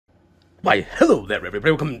Why, hello there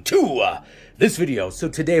everybody, welcome to this video. So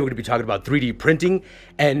today we're going to be talking about 3D printing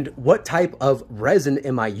and what type of resin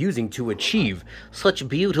am I using to achieve such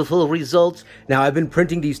beautiful results. Now I've been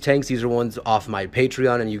printing these tanks, these are ones off my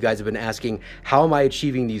Patreon, and you guys have been asking how am I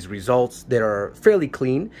achieving these results that are fairly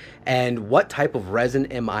clean and what type of resin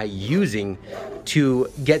am I using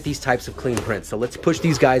to get these types of clean prints. So let's push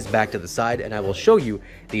these guys back to the side and I will show you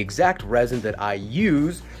the exact resin that I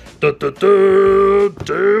use. Damn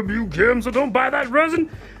you, Kim, so don't buy that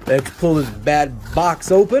resin. Let's pull this bad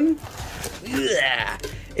box open.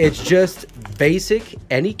 It's just basic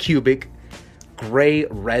Anycubic gray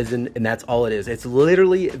resin, and that's all it is. It's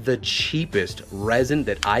literally the cheapest resin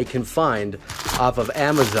that I can find off of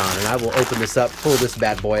Amazon. And I will open this up, pull this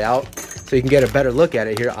bad boy out so you can get a better look at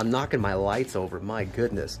it here. I'm knocking my lights over, my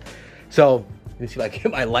goodness. So let me see if I can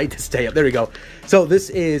get my light to stay up. There we go. So this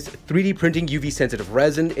is 3D printing UV sensitive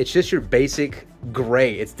resin. It's just your basic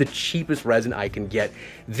gray. It's the cheapest resin I can get.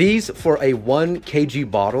 These for a 1 kg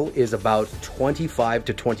bottle is about $25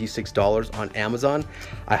 to $26 on Amazon.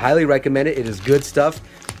 I highly recommend it. It is good stuff.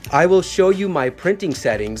 I will show you my printing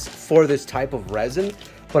settings for this type of resin,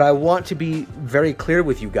 but I want to be very clear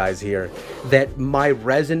with you guys here that my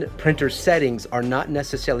resin printer settings are not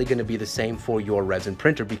necessarily going to be the same for your resin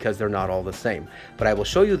printer because they're not all the same. But I will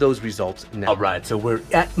show you those results now. All right, so we're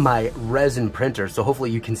at my resin printer. So hopefully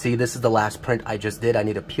you can see this is the last print I just did. I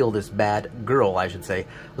need to peel this bad girl, I should say.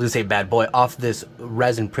 I was gonna say bad boy, off this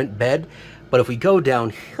resin print bed. But if we go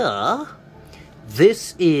down here,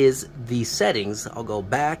 this is the settings. I'll go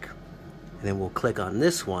back and then we'll click on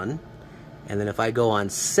this one. And then if I go on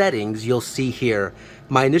settings, you'll see here,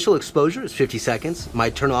 my initial exposure is 50 seconds. My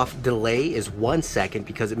turn off delay is 1 second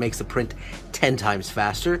because it makes the print 10 times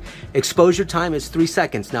faster. Exposure time is 3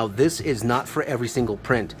 seconds. Now this is not for every single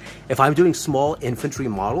print. If I'm doing small infantry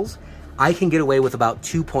models, I can get away with about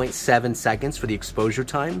 2.7 seconds for the exposure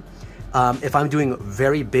time. If I'm doing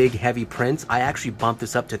very big, heavy prints, I actually bump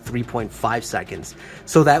this up to 3.5 seconds.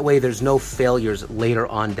 So that way there's no failures later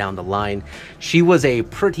on down the line. She was a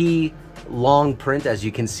pretty long print, as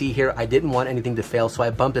you can see here. I didn't want anything to fail, so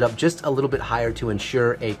I bumped it up just a little bit higher to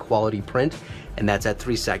ensure a quality print, and that's at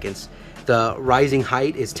 3 seconds. The rising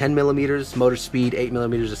height is 10 millimeters, motor speed 8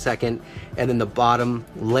 millimeters a second, and then the bottom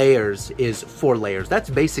layers is 4 layers. That's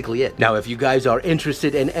basically it. Now, if you guys are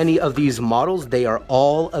interested in any of these models, they are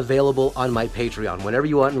all available on my Patreon. Whenever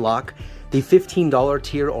you unlock the $15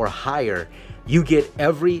 tier or higher, you get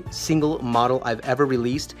every single model I've ever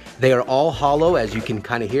released. They are all hollow, as you can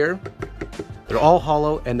kind of hear. They're all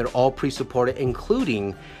hollow and they're all pre-supported,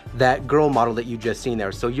 including that girl model that you just seen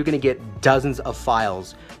there. So you're gonna get dozens of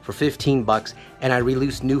files for 15 bucks, and I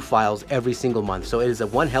release new files every single month. So it is a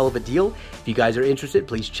one hell of a deal. If you guys are interested,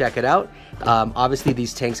 please check it out. Obviously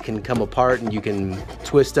these tanks can come apart and you can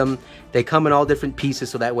twist them. They come in all different pieces,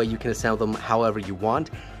 so that way you can assemble them however you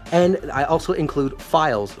want. And I also include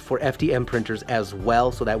files for FDM printers as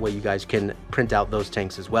well, so that way you guys can print out those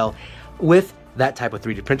tanks as well with that type of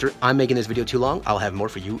 3D printer. I'm making this video too long. I'll have more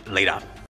for you later.